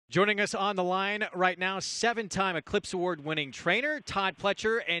Joining us on the line right now, 7-time Eclipse Award-winning trainer, Todd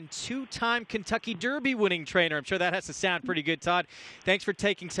Pletcher, and 2-time Kentucky Derby winning trainer. I'm sure that has to sound pretty good, Todd. Thanks for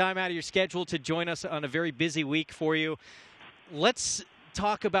taking time out of your schedule to join us on a very busy week for you. Let's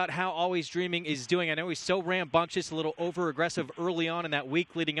talk about how Always Dreaming is doing. I know he's so rambunctious, a little over-aggressive early on in that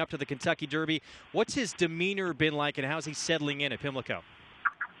week leading up to the Kentucky Derby. What's his demeanor been like, and how's he settling in at Pimlico?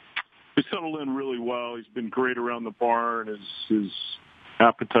 He's settled in really well. He's been great around the barn. His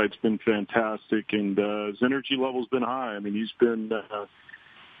appetite's been fantastic, and his energy level's been high. I mean, he's been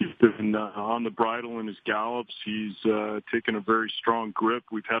on the bridle in his gallops. He's taken a very strong grip.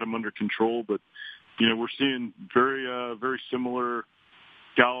 We've had him under control, but we're seeing very similar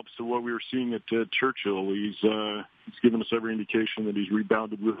gallops to what we were seeing at Churchill. He's given us every indication that he's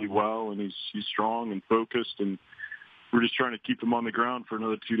rebounded really well, and he's strong and focused, and we're just trying to keep him on the ground for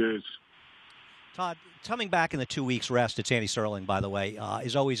another 2 days. Todd, coming back in the 2 weeks rest at Sandy Sterling, by the way,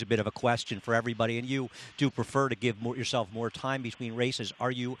 is always a bit of a question for everybody, and you do prefer to give yourself more time between races.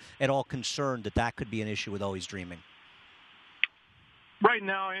 Are you at all concerned that could be an issue with Always Dreaming? Right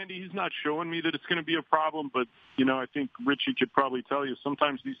now, Andy, he's not showing me that it's going to be a problem, but, I think Richie could probably tell you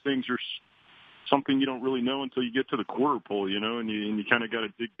sometimes these things are something you don't really know until you get to the quarter pole, and you kind of got to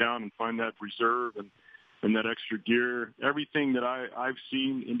dig down and find that reserve and that extra gear. Everything that I've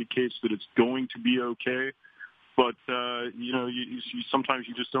seen indicates that it's going to be okay, but sometimes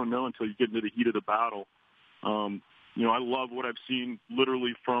you just don't know until you get into the heat of the battle. I love what I've seen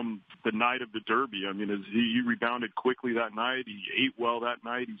literally from the night of the Derby. I mean, he rebounded quickly that night. He ate well that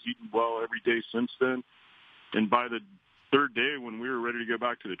night. He's eaten well every day since then. And by the third day, when we were ready to go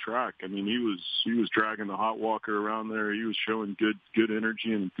back to the track, I mean, he was dragging the hot walker around there. He was showing good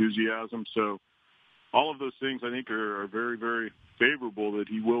energy and enthusiasm. So all of those things, I think, are very, very favorable that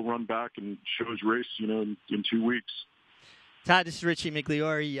he will run back and show his race, in 2 weeks. Todd, this is Richie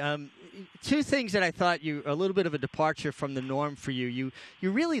Migliori. Two things that I thought a little bit of a departure from the norm for you.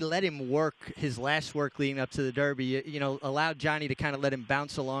 You really let him work his last work leading up to the Derby. Allowed Johnny to kind of let him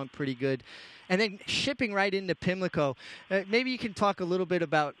bounce along pretty good. And then shipping right into Pimlico. Maybe you can talk a little bit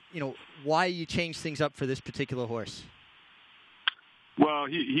about, why you changed things up for this particular horse. Well,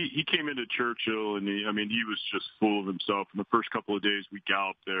 he came into Churchill, and he was just full of himself. In the first couple of days we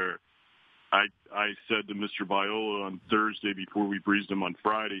galloped there, I said to Mr. Viola on Thursday before we breezed him on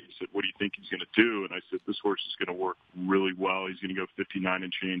Friday, he said, "What do you think he's going to do?" And I said, "This horse is going to work really well. He's going to go 59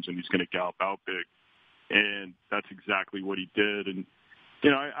 and change, and he's going to gallop out big." And that's exactly what he did. And,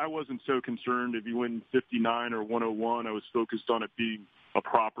 I wasn't so concerned if he went 59 or 101. I was focused on it being a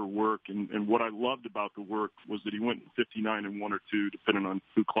proper work. And what I loved about the work was that he went 59 and 1 or 2, depending on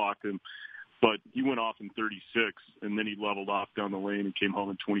who clocked him. But he went off in 36, and then he leveled off down the lane and came home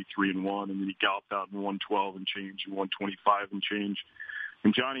in 23 and 1, and then he galloped out in 112 and change and 125 and change.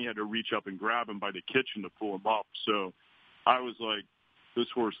 And Johnny had to reach up and grab him by the kitchen to pull him up. So I was like, this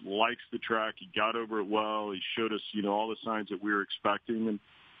horse likes the track. He got over it well. He showed us, all the signs that we were expecting.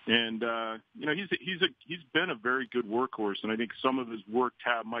 And he's been a very good workhorse. And I think some of his work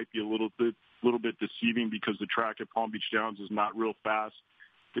tab might be a little bit deceiving because the track at Palm Beach Downs is not real fast.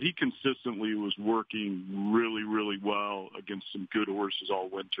 But he consistently was working really, really well against some good horses all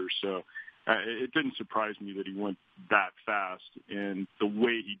winter. So it didn't surprise me that he went that fast. And the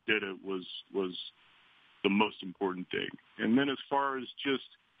way he did it was the most important thing. And then as far as just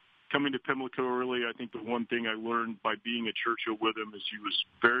coming to Pimlico early, I think the one thing I learned by being at Churchill with him is he was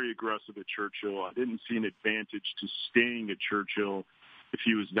very aggressive at Churchill. I didn't see an advantage to staying at Churchill if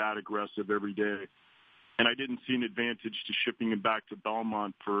he was that aggressive every day. And I didn't see an advantage to shipping him back to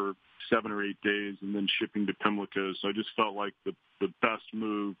Belmont for 7 or 8 days and then shipping to Pimlico. So I just felt like the best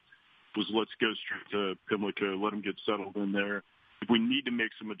move was let's go straight to Pimlico, let him get settled in there. If we need to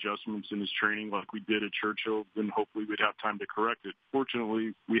make some adjustments in his training like we did at Churchill, then hopefully we'd have time to correct it.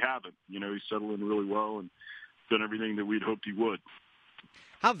 Fortunately, we haven't. He's settled in really well and done everything that we'd hoped he would.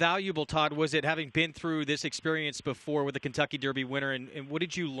 How valuable, Todd, was it having been through this experience before with the Kentucky Derby winner, and what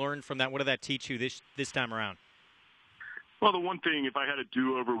did you learn from that? What did that teach you this time around? Well, the one thing, if I had a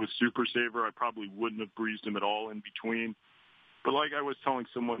do-over with Super Saver, I probably wouldn't have breezed him at all in between. But like I was telling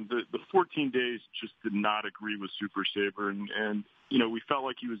someone, the 14 days just did not agree with Super Saver. And we felt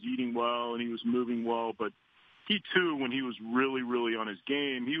like he was eating well and he was moving well. But he, too, when he was really, really on his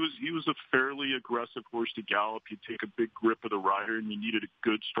game, he was a fairly aggressive horse to gallop. He'd take a big grip of the rider, and you needed a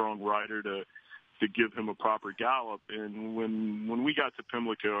good, strong rider to give him a proper gallop. And when we got to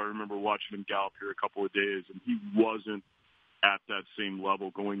Pimlico, I remember watching him gallop here a couple of days, and he wasn't at that same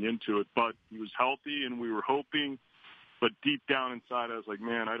level going into it. But he was healthy, and we were hoping. But deep down inside, I was like,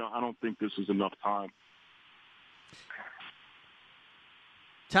 man, I don't think this is enough time.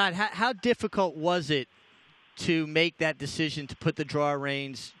 Todd, how difficult was it to make that decision to put the draw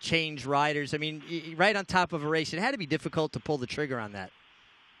reins, change riders? I mean, right on top of a race, it had to be difficult to pull the trigger on that.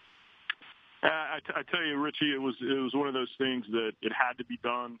 I tell you, Richie, it was one of those things that it had to be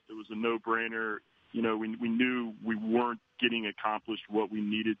done. It was a no-brainer. You know, we knew we weren't getting accomplished what we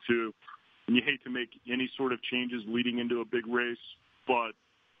needed to. And you hate to make any sort of changes leading into a big race, but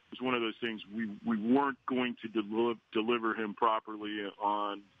it was one of those things. We weren't going to deliver him properly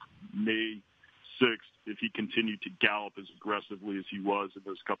on May 6th if he continued to gallop as aggressively as he was in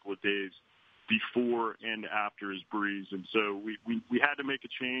those couple of days before and after his breeze. And so we had to make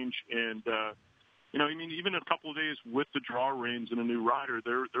a change. And, you know, I mean, even a couple of days with the draw reins and a new rider,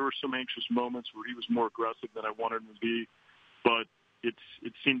 there were some anxious moments where he was more aggressive than I wanted him to be. But it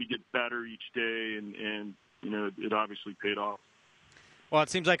seemed to get better each day, and you know, it obviously paid off. Well, it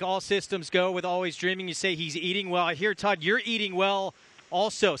seems like all systems go with Always Dreaming. You say he's eating well. I hear, Todd, you're eating well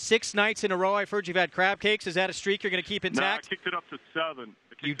also. 6 nights in a row, I've heard you've had crab cakes. Is that a streak you're going to keep intact? No, I kicked it up to 7.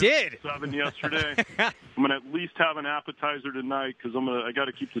 You did? 7 yesterday. I'm going to at least have an appetizer tonight because I got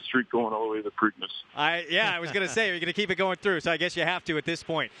to keep the streak going all the way to Preakness. I was going to say, you're going to keep it going through, so I guess you have to at this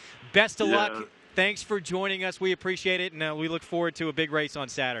point. Best of luck. Thanks for joining us. We appreciate it, and we look forward to a big race on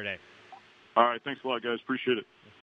Saturday. All right. Thanks a lot, guys. Appreciate it.